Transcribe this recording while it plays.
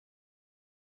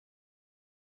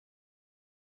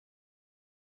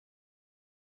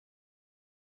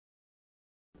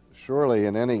Surely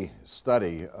in any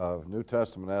study of New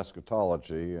Testament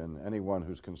eschatology, and anyone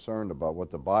who's concerned about what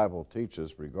the Bible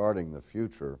teaches regarding the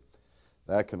future,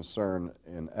 that concern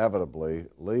inevitably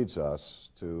leads us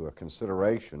to a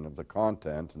consideration of the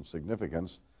content and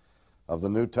significance of the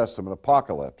New Testament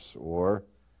apocalypse, or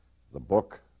the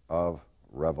book of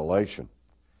Revelation.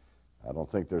 I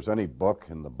don't think there's any book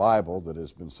in the Bible that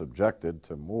has been subjected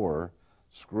to more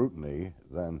scrutiny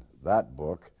than that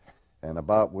book, and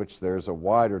about which there's a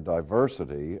wider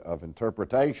diversity of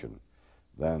interpretation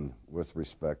than with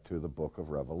respect to the book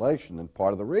of Revelation. And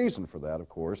part of the reason for that, of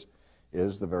course,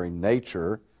 is the very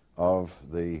nature of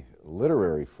the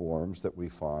literary forms that we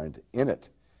find in it.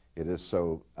 It is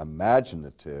so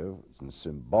imaginative and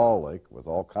symbolic, with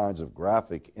all kinds of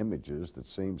graphic images that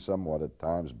seem somewhat at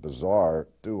times bizarre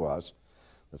to us,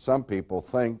 that some people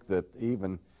think that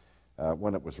even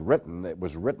when it was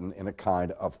written in a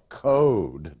kind of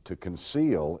code to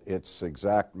conceal its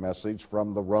exact message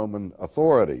from the Roman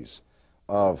authorities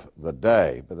of the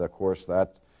day. But of course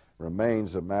that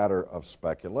remains a matter of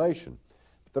speculation.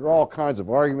 But there are all kinds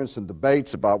of arguments and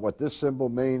debates about what this symbol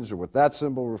means or what that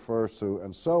symbol refers to,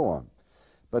 and so on.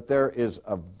 But there is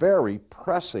a very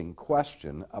pressing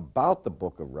question about the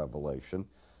book of Revelation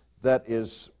that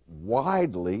is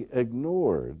widely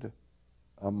ignored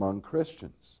among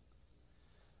Christians.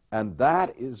 And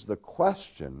that is the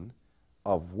question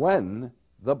of when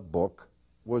the book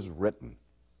was written.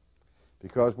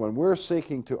 Because when we're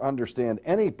seeking to understand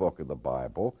any book of the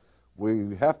Bible,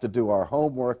 we have to do our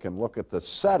homework and look at the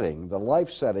setting, the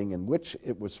life setting in which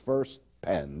it was first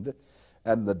penned,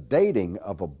 and the dating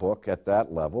of a book at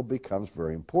that level becomes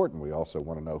very important. We also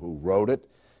want to know who wrote it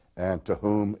and to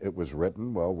whom it was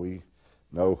written. Well, we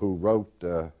know who wrote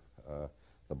the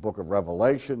book of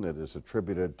Revelation. It is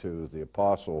attributed to the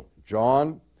Apostle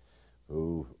John,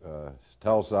 who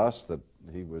tells us that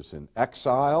he was in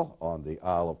exile on the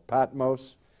Isle of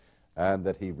Patmos, and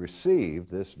that he received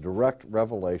this direct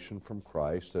revelation from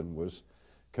Christ and was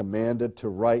commanded to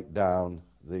write down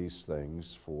these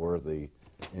things for the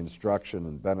instruction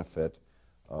and benefit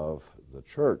of the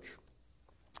church.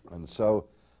 And so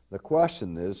the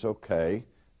question is, okay,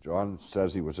 John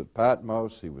says he was at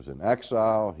Patmos, he was in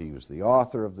exile, he was the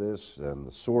author of this, and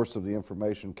the source of the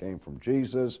information came from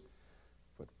Jesus.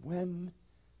 But when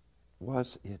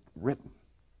was it written?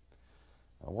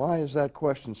 Now, why is that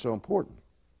question so important?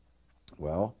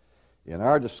 Well, in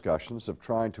our discussions of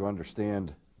trying to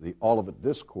understand the Olivet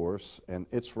Discourse and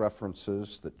its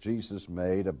references that Jesus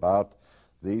made about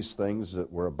these things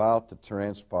that were about to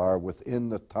transpire within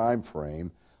the time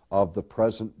frame of the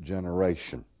present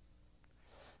generation,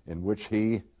 in which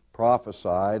he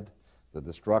prophesied the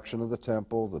destruction of the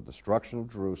temple, the destruction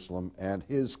of Jerusalem, and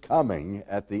his coming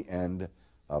at the end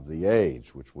of the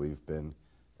age, which we've been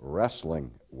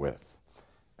wrestling with.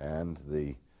 And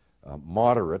the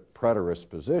moderate preterist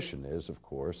position is, of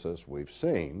course, as we've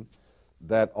seen,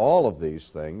 that all of these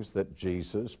things that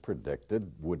Jesus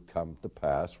predicted would come to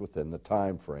pass within the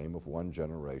time frame of one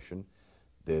generation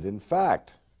did in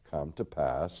fact come to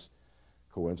pass,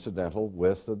 coincidental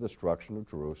with the destruction of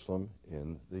Jerusalem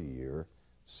in the year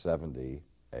 70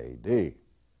 A.D.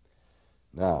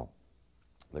 Now,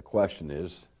 the question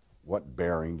is, what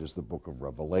bearing does the book of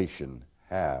Revelation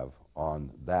have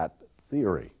on that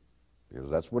theory? Because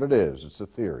that's what it is. It's a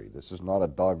theory. This is not a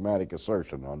dogmatic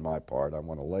assertion on my part. I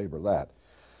want to labor that.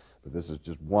 But this is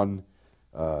just one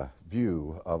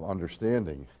view of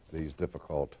understanding these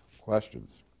difficult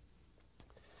questions.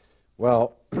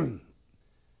 Well,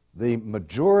 the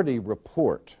majority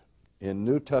report in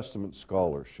New Testament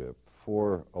scholarship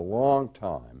for a long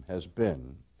time has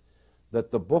been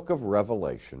that the book of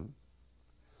Revelation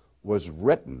was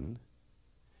written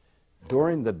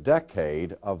during the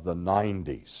decade of the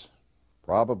 90s,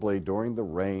 probably during the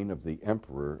reign of the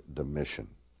Emperor Domitian,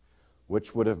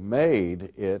 which would have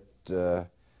made it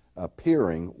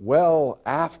appearing well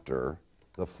after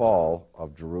the fall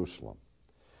of Jerusalem.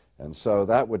 And so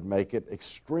that would make it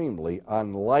extremely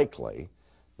unlikely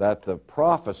that the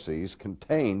prophecies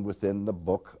contained within the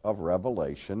book of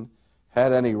Revelation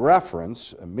had any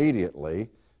reference immediately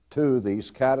to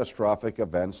these catastrophic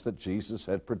events that Jesus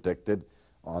had predicted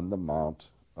on the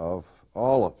Mount of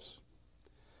Olives.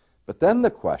 But then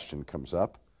the question comes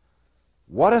up,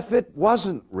 what if it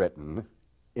wasn't written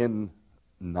in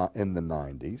the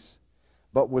 90s,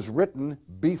 but was written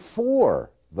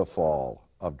before the fall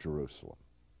of Jerusalem?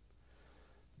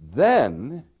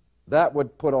 Then that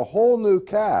would put a whole new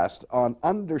cast on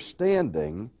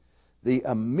understanding the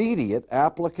immediate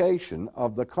application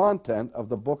of the content of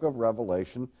the book of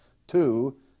Revelation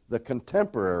to the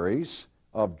contemporaries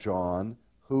of John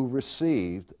who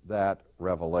received that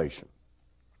revelation.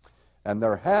 And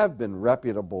there have been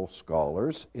reputable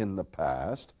scholars in the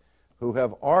past who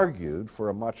have argued for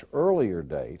a much earlier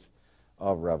date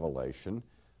of Revelation,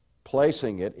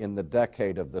 placing it in the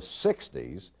decade of the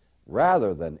 60s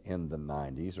rather than in the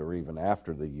 90s or even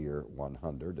after the year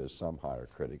 100, as some higher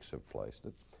critics have placed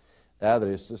it. That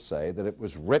is to say that it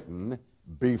was written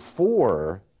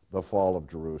before the fall of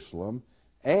Jerusalem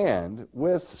and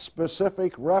with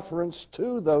specific reference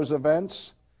to those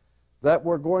events that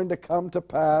were going to come to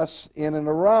pass in and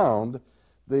around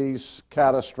these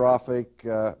catastrophic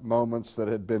moments that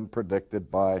had been predicted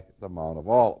by the Mount of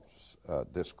Olives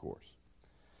discourse.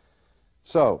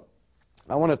 So,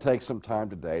 I want to take some time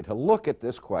today to look at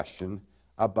this question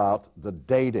about the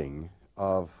dating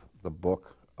of the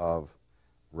book of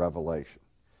Revelation.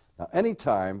 Now,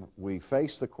 anytime we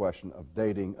face the question of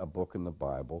dating a book in the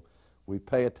Bible, we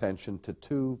pay attention to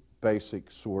two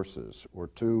basic sources or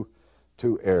two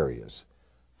areas.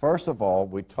 First of all,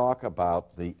 we talk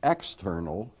about the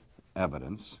external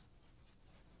evidence,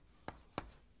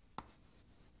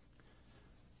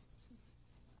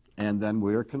 and then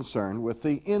we are concerned with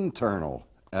the internal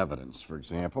evidence. For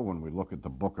example, when we look at the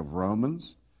book of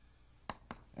Romans,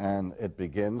 and it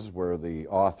begins where the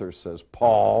author says,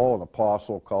 Paul, an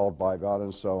apostle called by God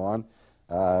and so on,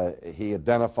 he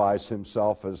identifies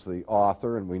himself as the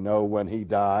author, and we know when he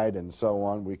died and so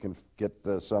on. We can get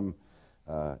some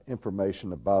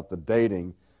information about the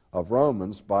dating of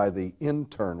Romans by the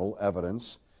internal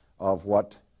evidence of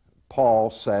what Paul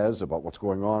says about what's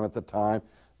going on at the time.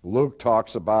 Luke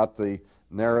talks about the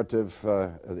narrative,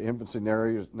 the infancy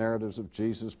narratives of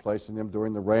Jesus, placing him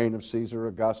during the reign of Caesar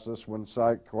Augustus when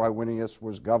Quirinius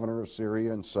was governor of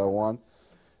Syria and so on.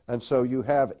 And so you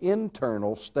have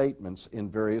internal statements in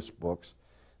various books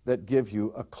that give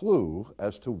you a clue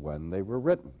as to when they were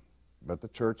written. But the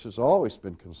church has always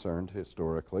been concerned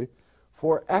historically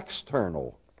for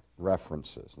external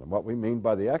references. And what we mean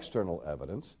by the external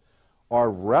evidence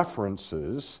are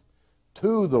references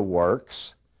to the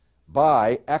works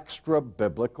by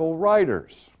extra-biblical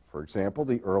writers. For example,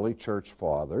 the early church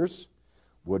fathers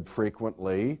would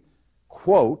frequently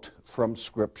quote from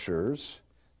scriptures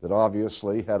that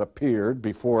obviously had appeared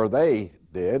before they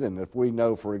did. And if we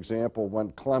know, for example,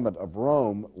 when Clement of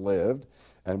Rome lived,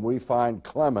 and we find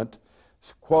Clement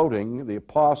quoting the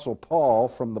Apostle Paul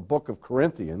from the book of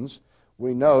Corinthians,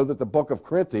 we know that the book of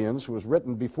Corinthians was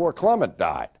written before Clement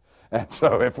died. And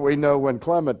so if we know when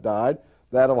Clement died,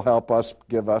 that'll help us,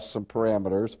 give us some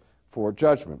parameters for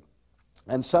judgment.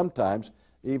 And sometimes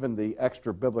even the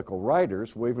extra-biblical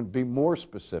writers will even be more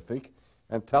specific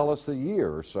and tell us the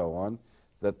year or so on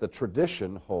that the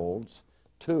tradition holds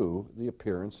to the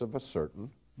appearance of a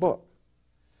certain book.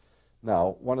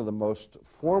 Now, one of the most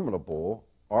formidable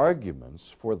arguments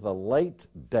for the late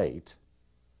date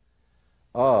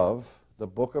of the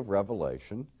book of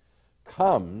Revelation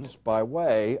comes by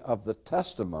way of the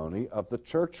testimony of the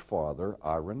church father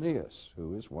Irenaeus,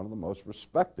 who is one of the most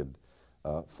respected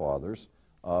fathers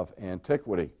of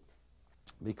antiquity,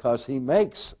 because he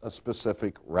makes a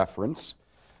specific reference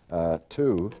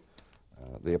to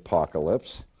the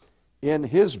Apocalypse in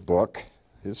his book,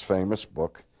 his famous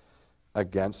book,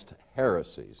 Against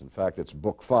Heresies. In fact, it's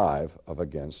book 5 of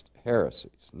Against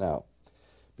Heresies. Now,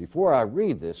 before I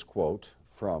read this quote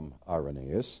from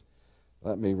Irenaeus,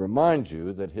 let me remind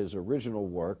you that his original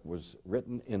work was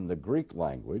written in the Greek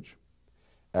language,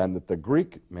 and that the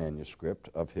Greek manuscript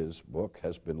of his book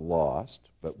has been lost,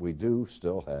 but we do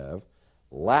still have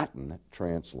Latin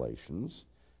translations.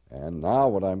 And now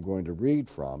what I'm going to read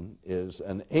from is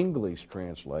an English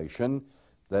translation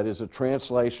that is a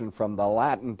translation from the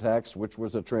Latin text, which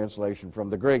was a translation from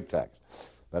the Greek text.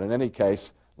 But in any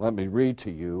case, let me read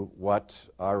to you what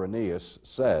Irenaeus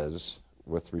says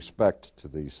with respect to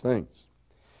these things.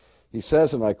 He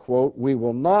says, and I quote, "We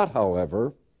will not,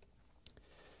 however,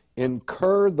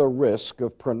 incur the risk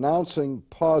of pronouncing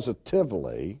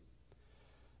positively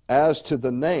as to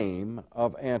the name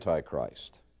of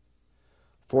Antichrist.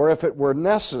 For if it were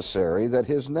necessary that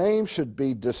his name should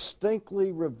be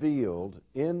distinctly revealed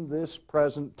in this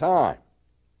present time,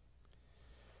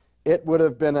 it would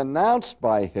have been announced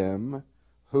by him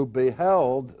who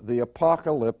beheld the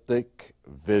apocalyptic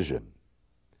vision."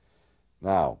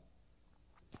 Now,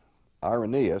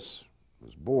 Irenaeus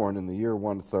was born in the year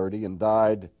 130 and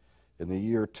died in the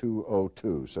year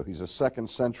 202, so he's a 2nd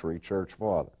century church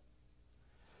father.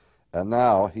 And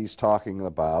now he's talking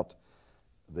about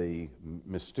the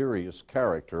mysterious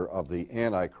character of the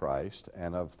Antichrist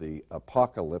and of the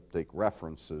apocalyptic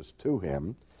references to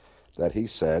him, that he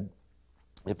said,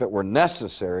 if it were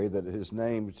necessary that his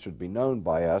name should be known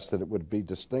by us, that it would be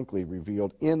distinctly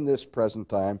revealed in this present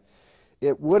time,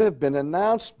 it would have been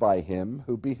announced by him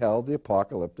who beheld the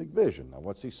apocalyptic vision. Now,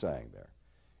 what's he saying there?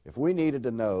 If we needed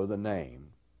to know the name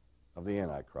of the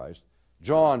Antichrist,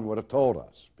 John would have told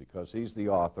us, because he's the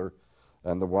author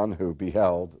and the one who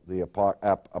beheld the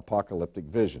apocalyptic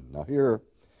vision. Now, here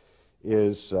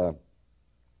is the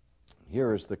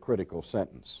critical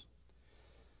sentence.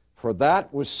 For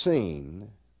that was seen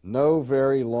no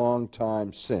very long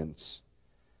time since,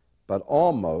 but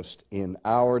almost in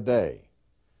our day,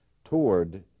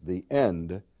 toward the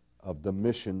end of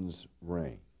Domitian's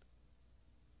reign.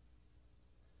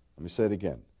 Let me say it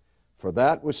again. For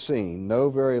that was seen no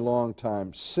very long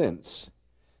time since,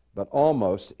 but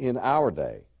almost in our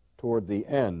day, toward the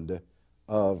end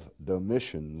of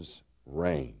Domitian's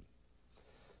reign.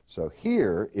 So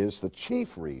here is the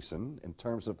chief reason in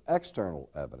terms of external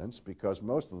evidence, because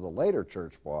most of the later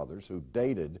church fathers who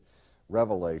dated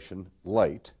Revelation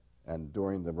late and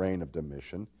during the reign of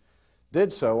Domitian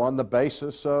did so on the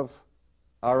basis of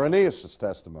Irenaeus'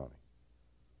 testimony.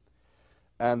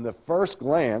 And the first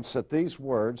glance at these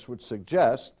words would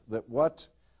suggest that what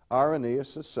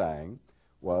Irenaeus is saying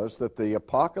was that the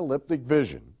apocalyptic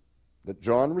vision that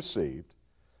John received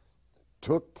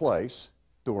took place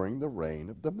during the reign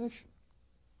of Domitian.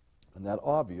 And that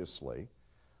obviously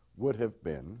would have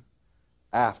been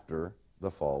after the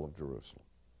fall of Jerusalem.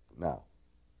 Now,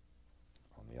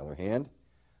 on the other hand,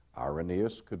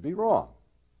 Irenaeus could be wrong.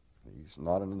 He's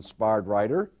not an inspired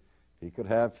writer. He could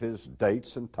have his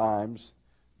dates and times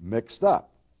mixed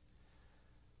up.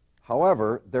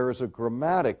 However, there is a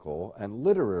grammatical and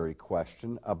literary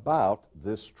question about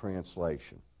this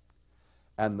translation.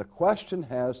 And the question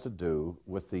has to do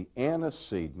with the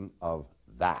antecedent of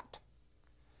that.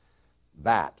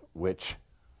 That which,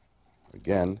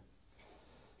 again,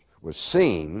 was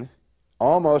seen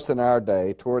almost in our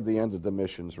day toward the end of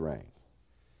Domitian's reign.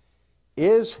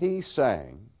 Is he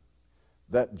saying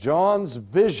that John's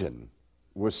vision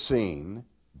was seen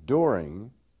during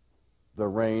the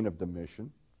reign of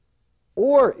Domitian?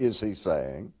 Or is he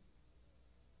saying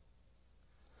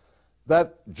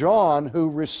that John, who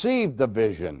received the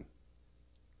vision,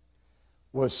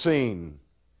 was seen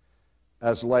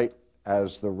as late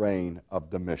as the reign of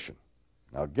Domitian?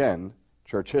 Now again,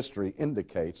 church history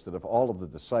indicates that of all of the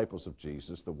disciples of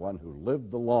Jesus, the one who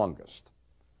lived the longest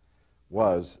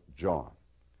was John.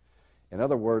 In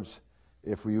other words,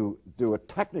 if you do a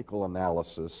technical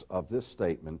analysis of this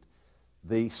statement,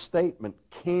 the statement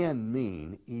can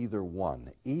mean either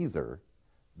one. Either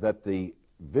that the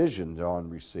vision John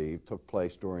received took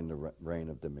place during the reign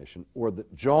of Domitian, or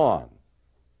that John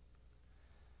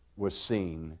was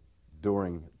seen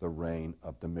during the reign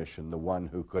of Domitian, the one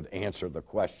who could answer the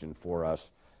question for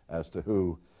us as to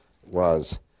who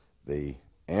was the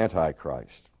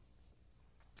Antichrist.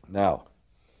 Now,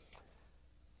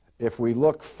 if we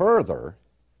look further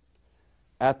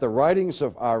at the writings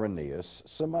of Irenaeus,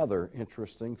 some other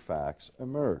interesting facts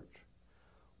emerge.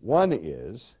 One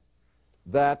is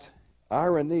that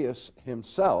Irenaeus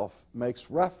himself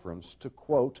makes reference to,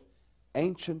 quote,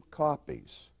 ancient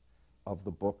copies of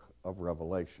the book of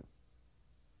Revelation.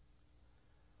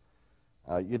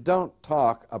 You don't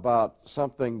talk about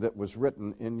something that was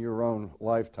written in your own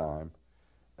lifetime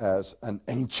as an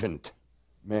ancient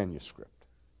manuscript.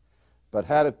 But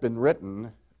had it been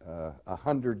written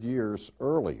 100 years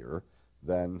earlier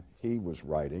than he was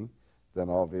writing, then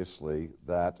obviously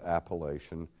that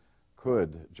appellation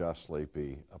could justly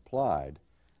be applied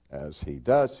as he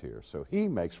does here. So he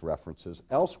makes references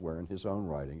elsewhere in his own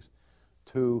writings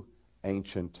to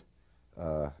ancient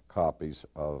copies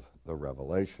of the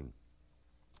Revelation.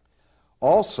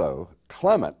 Also,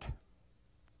 Clement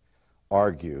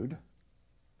argued,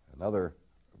 another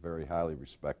very highly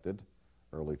respected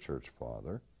early church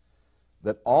father,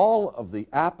 that all of the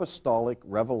apostolic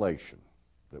revelation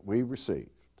that we received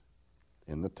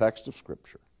in the text of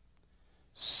Scripture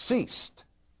ceased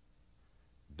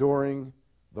during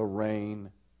the reign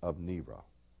of Nero.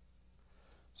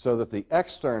 So that the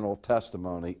external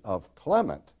testimony of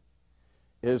Clement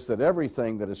is that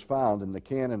everything that is found in the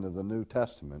canon of the New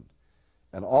Testament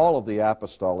and all of the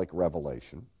apostolic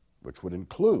revelation, which would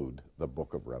include the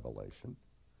book of Revelation,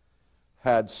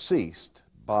 had ceased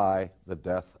by the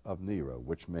death of Nero,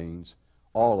 which means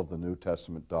all of the New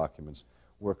Testament documents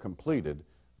were completed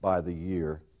by the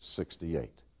year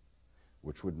 68,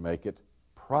 which would make it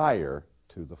prior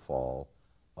to the fall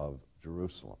of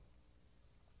Jerusalem.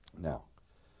 Now,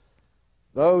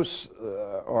 those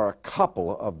are a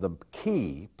couple of the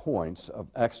key points of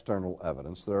external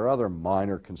evidence. There are other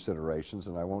minor considerations,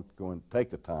 and I won't go and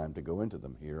take the time to go into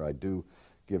them here. I do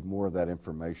give more of that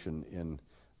information in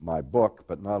my book,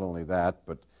 but not only that,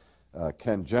 but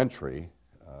Ken Gentry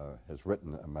has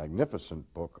written a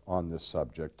magnificent book on this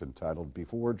subject entitled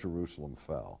Before Jerusalem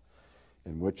Fell,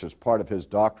 in which, as part of his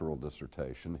doctoral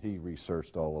dissertation, he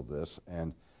researched all of this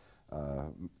and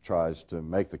tries to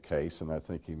make the case, and I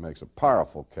think he makes a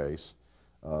powerful case,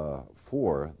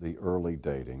 for the early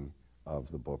dating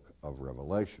of the book of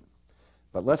Revelation.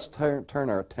 But let's turn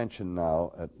our attention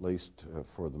now, at least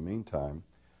for the meantime,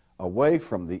 away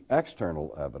from the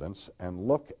external evidence and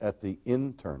look at the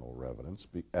internal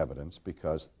evidence,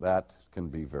 because that can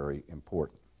be very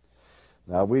important.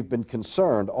 Now, we've been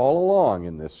concerned all along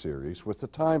in this series with the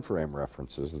time frame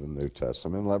references of the New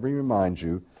Testament. Let me remind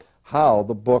you how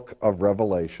the book of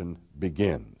Revelation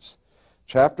begins.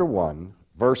 Chapter 1,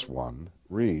 verse 1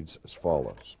 reads as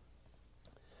follows: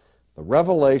 "The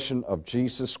revelation of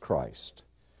Jesus Christ,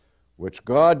 which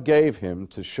God gave him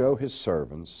to show his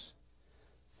servants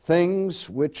things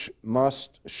which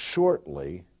must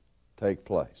shortly take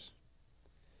place.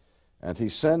 And he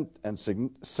sent and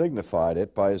signified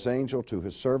it by his angel to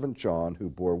his servant John, who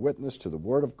bore witness to the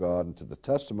word of God and to the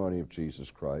testimony of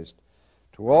Jesus Christ,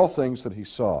 to all things that he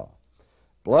saw.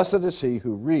 Blessed is he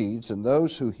who reads and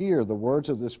those who hear the words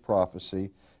of this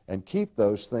prophecy and keep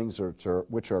those things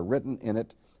which are written in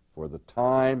it, for the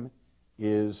time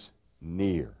is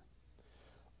near."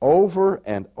 Over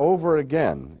and over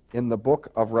again in the book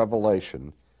of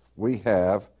Revelation, we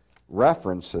have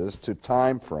references to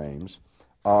time frames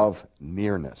of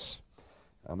nearness.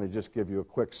 Let me just give you a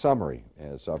quick summary.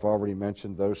 As I've already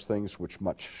mentioned, those things which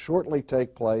must shortly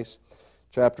take place.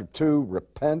 Chapter 2,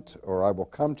 repent, or I will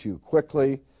come to you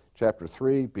quickly. Chapter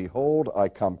 3, behold, I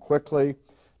come quickly.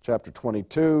 Chapter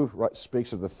 22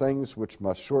 speaks of the things which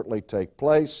must shortly take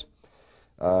place.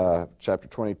 Chapter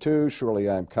 22, surely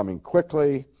I am coming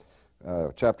quickly.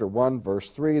 Chapter 1,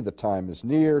 verse 3, the time is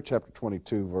near. Chapter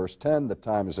 22, verse 10, the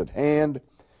time is at hand.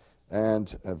 And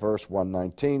verse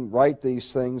 119, write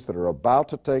these things that are about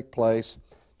to take place.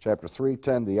 Chapter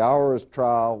 3:10, the hour is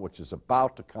trial, which is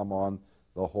about to come on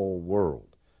the whole world.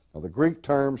 Now, the Greek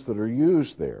terms that are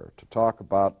used there to talk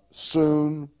about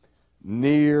soon,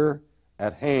 near,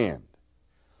 at hand,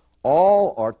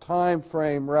 all are time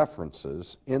frame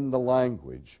references in the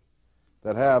language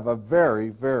that have a very,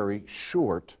 very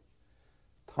short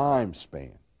time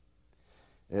span.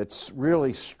 It's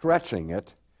really stretching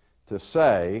it to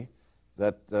say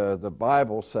that the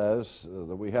Bible says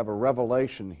that we have a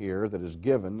revelation here that is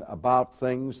given about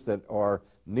things that are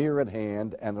near at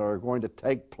hand and are going to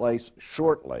take place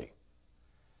shortly,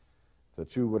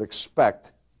 that you would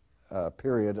expect a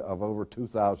period of over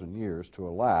 2,000 years to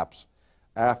elapse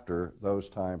after those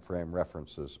time frame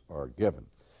references are given.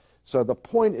 So the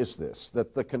point is this,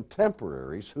 that the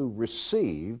contemporaries who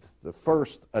received the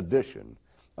first edition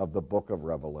of the book of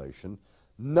Revelation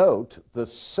note the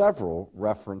several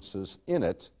references in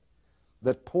it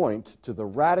that point to the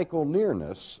radical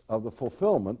nearness of the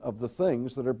fulfillment of the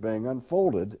things that are being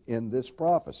unfolded in this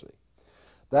prophecy.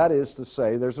 That is to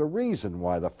say, there's a reason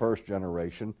why the first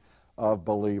generation of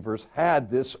believers had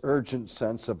this urgent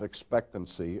sense of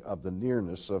expectancy of the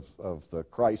nearness of the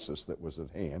crisis that was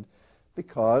at hand,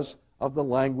 because of the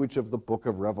language of the book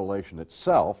of Revelation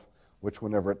itself, which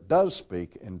whenever it does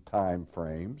speak in time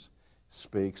frames,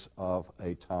 speaks of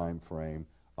a time frame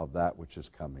of that which is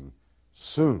coming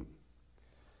soon.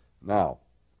 Now,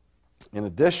 in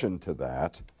addition to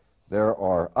that, there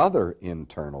are other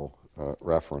internal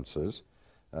references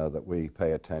that we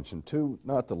pay attention to,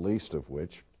 not the least of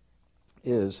which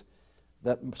is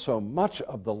that so much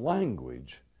of the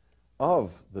language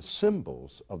of the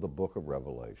symbols of the book of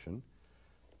Revelation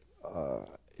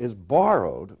is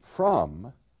borrowed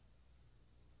from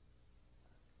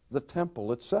the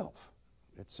temple itself.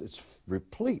 It's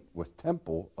replete with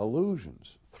temple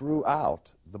allusions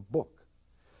throughout the book.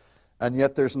 And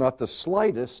yet there's not the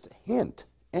slightest hint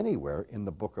anywhere in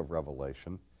the book of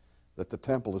Revelation that the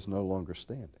temple is no longer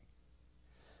standing.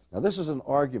 Now, this is an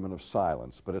argument of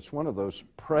silence, but it's one of those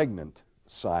pregnant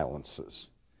silences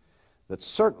that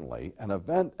certainly an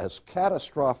event as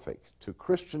catastrophic to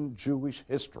Christian Jewish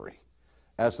history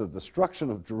as the destruction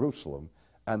of Jerusalem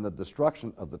and the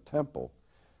destruction of the temple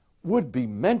would be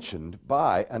mentioned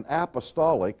by an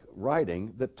apostolic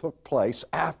writing that took place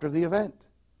after the event.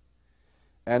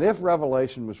 And if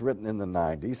Revelation was written in the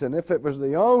 90s, and if it was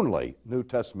the only New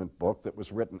Testament book that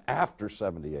was written after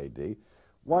 70 AD,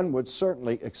 one would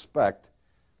certainly expect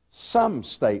some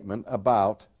statement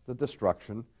about the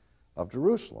destruction of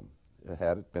Jerusalem,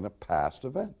 had it been a past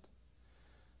event.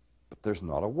 But there's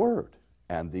not a word.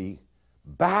 And the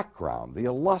background, the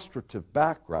illustrative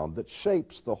background that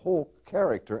shapes the whole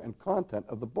character and content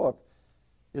of the book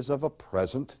is of a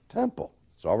present temple.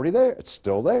 It's already there. It's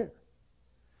still there.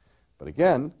 But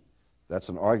again, That's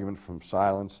an argument from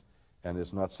silence and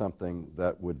is not something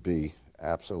that would be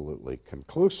absolutely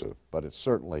conclusive, but it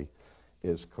certainly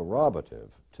is corroborative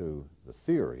to the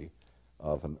theory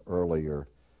of an earlier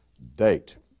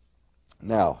date.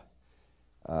 Now,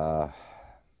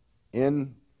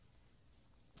 in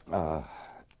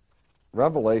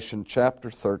Revelation chapter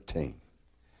 13,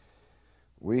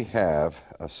 we have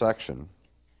a section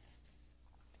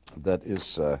that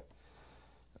is,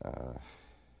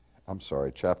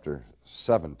 chapter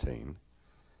 17.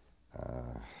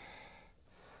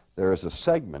 There is a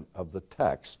segment of the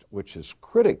text which is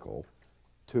critical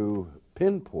to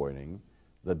pinpointing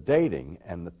the dating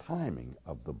and the timing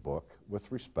of the book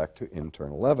with respect to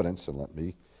internal evidence. And let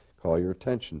me call your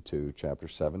attention to chapter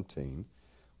 17,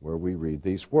 where we read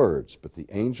these words. But the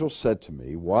angel said to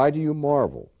me, "Why do you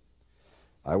marvel?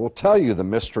 I will tell you the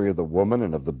mystery of the woman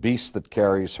and of the beast that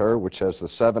carries her, which has the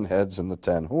 7 heads and the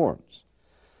 10 horns.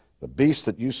 The beast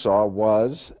that you saw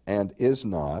was and is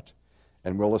not,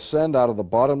 and will ascend out of the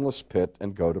bottomless pit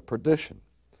and go to perdition.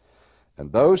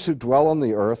 And those who dwell on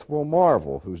the earth will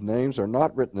marvel, whose names are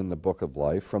not written in the book of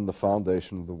life from the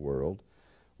foundation of the world,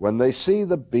 when they see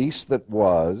the beast that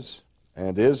was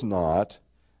and is not,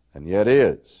 and yet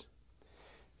is.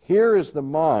 Here is the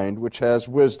mind which has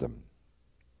wisdom."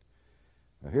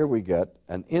 Now here we get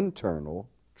an internal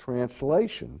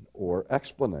translation or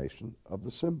explanation of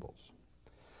the symbols.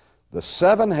 The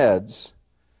 7 heads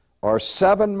are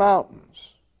 7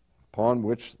 mountains upon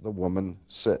which the woman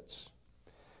sits.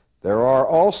 There are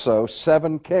also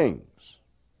 7 kings.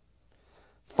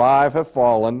 5 have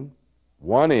fallen,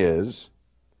 1 is,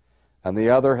 and the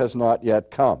other has not yet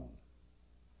come.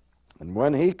 And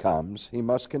when he comes, he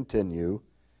must continue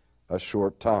a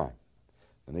short time.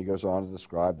 And he goes on to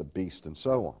describe the beast and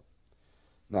so on.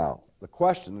 Now, the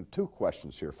question, 2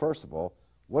 questions here. First of all,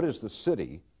 what is the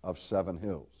city of 7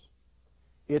 hills?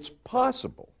 It's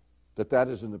possible that that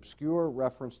is an obscure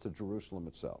reference to Jerusalem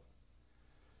itself.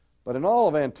 But in all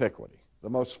of antiquity, the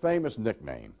most famous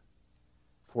nickname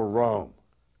for Rome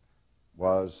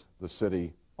was the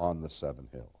city on the 7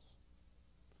 hills.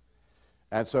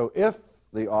 And so if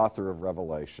the author of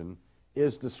Revelation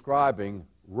is describing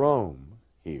Rome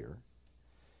here,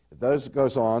 it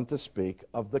goes on to speak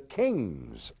of the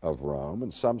kings of Rome,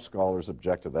 and some scholars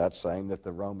object to that, saying that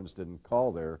the Romans didn't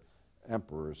call their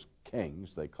emperors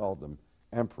kings, they called them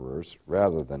emperors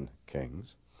rather than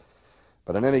kings.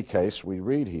 But in any case, we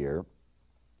read here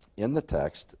in the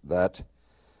text that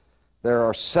there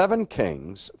are 7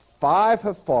 kings, 5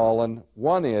 have fallen,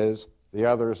 1 is, the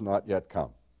other is not yet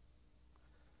come.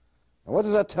 Now what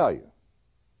does that tell you?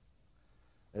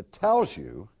 It tells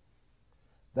you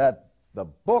that the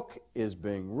book is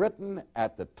being written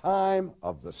at the time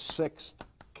of the 6th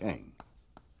king.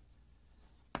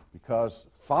 Because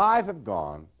 5 have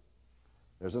gone,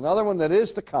 there's another one that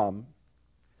is to come,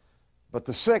 but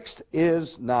the 6th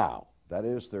is now. That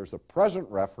is, there's a present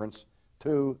reference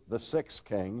to the 6th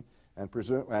king, and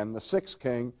the 6th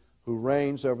king who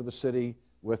reigns over the city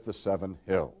with the 7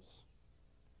 hills.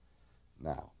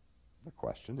 Now, the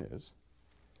question is,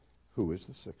 who is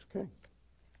the 6th king?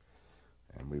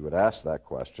 And we would ask that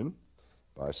question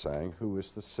by saying, who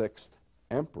is the 6th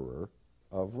emperor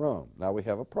of Rome? Now we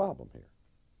have a problem here.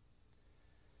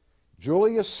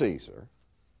 Julius Caesar,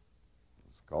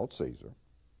 it's called Caesar,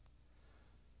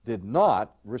 did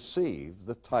not receive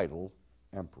the title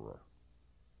emperor.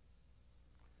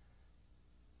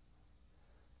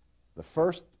 The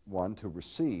first one to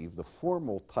receive the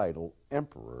formal title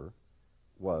emperor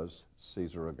was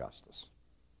Caesar Augustus.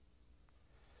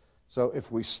 So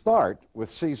if we start with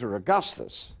Caesar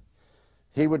Augustus,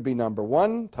 he would be number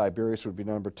 1, Tiberius would be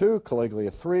number 2,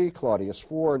 Caligula 3, Claudius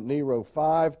 4, Nero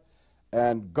 5,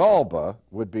 and Galba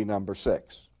would be number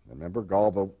 6. Remember,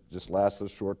 Galba just lasted a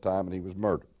short time and he was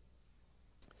murdered.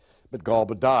 But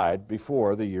Galba died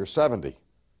before the year 70.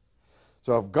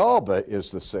 So if Galba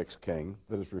is the 6th king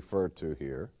that is referred to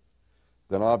here,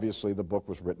 then obviously the book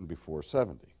was written before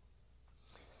 70.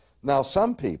 Now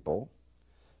some people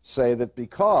say that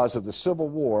because of the Civil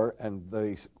War and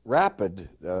the rapid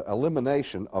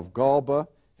elimination of Galba,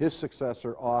 his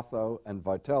successor Otho, and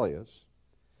Vitellius,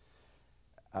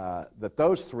 that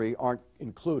those 3 aren't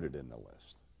included in the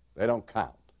list. They don't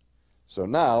count. So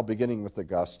now, beginning with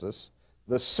Augustus,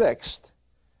 the 6th,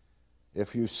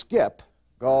 if you skip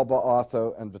Galba,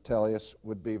 Otho, and Vitellius,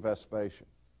 would be Vespasian,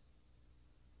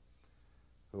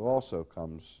 who also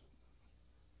comes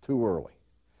too early.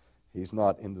 He's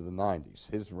not into the 90s.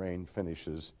 His reign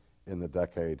finishes in the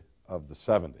decade of the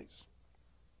 70s.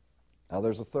 Now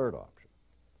there's a third option,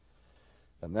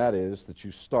 and that is that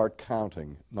you start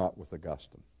counting not with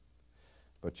Augustine,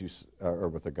 or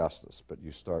with Augustus, but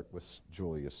you start with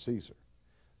Julius Caesar,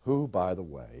 who, by the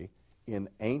way, in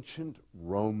ancient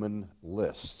Roman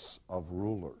lists of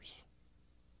rulers,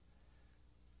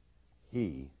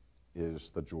 he is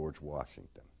the George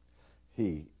Washington.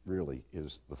 He really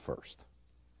is the first.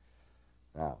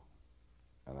 Now,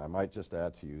 and I might just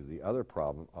add to you the other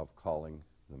problem of calling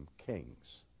them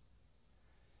kings.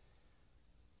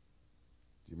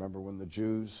 Do you remember when the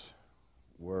Jews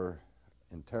were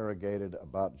interrogated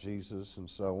about Jesus and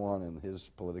so on and his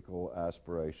political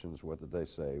aspirations? What did they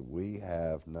say? We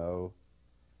have no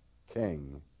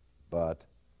king but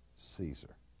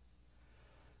Caesar.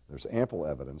 There's ample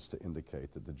evidence to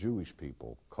indicate that the Jewish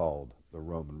people called the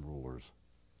Roman rulers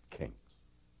kings.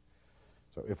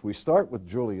 So if we start with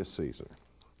Julius Caesar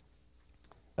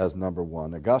as number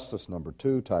 1, Augustus number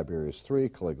 2, Tiberius 3,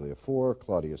 Caligula 4,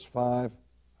 Claudius 5,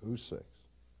 who's 6?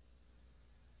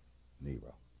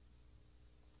 Nero.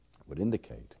 Would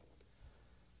indicate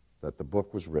that the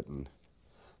book was written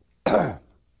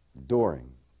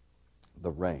during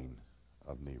the reign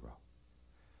of Nero,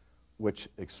 which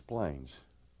explains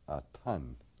a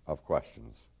ton of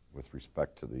questions with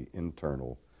respect to the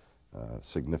internal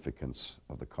significance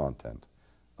of the content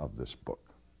of this book.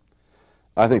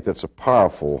 I think that's a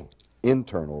powerful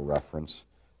internal reference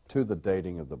to the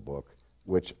dating of the book,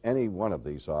 which any one of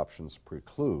these options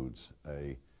precludes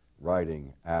a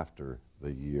writing after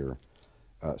the year,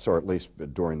 so at least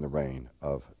during the reign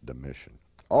of Domitian.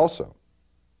 Also,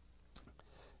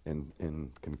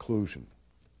 in conclusion,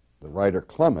 the writer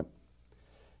Clement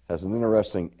has an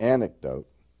interesting anecdote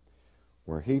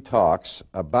where he talks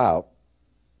about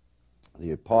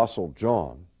the Apostle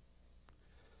John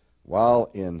while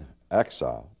in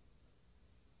exile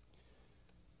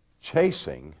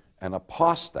chasing an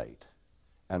apostate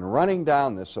and running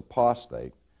down this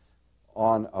apostate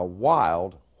on a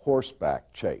wild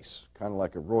horseback chase, kind of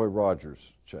like a Roy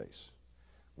Rogers chase,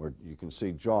 where you can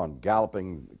see John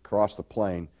galloping across the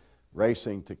plain,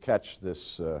 racing to catch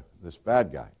this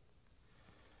bad guy.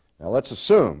 Now let's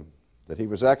assume that he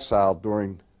was exiled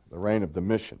during the reign of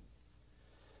Domitian.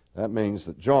 That means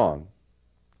that John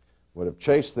would have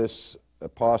chased this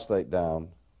apostate down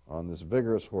on this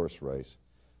vigorous horse race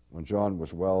when John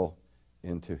was well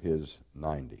into his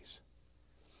 90s,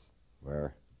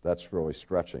 where that's really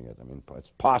stretching it. I mean,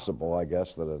 it's possible, I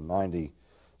guess, that a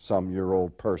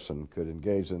 90-some-year-old person could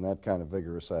engage in that kind of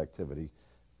vigorous activity,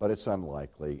 but it's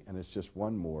unlikely, and it's just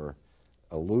one more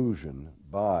allusion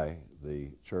by the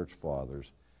church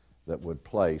fathers that would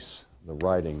place the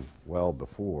writing well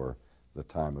before the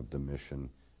time of Domitian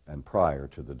and prior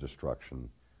to the destruction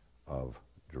of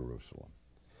Jerusalem.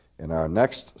 In our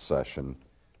next session,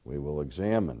 we will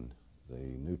examine the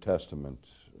New Testament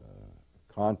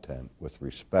content with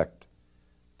respect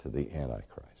to the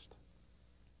Antichrist.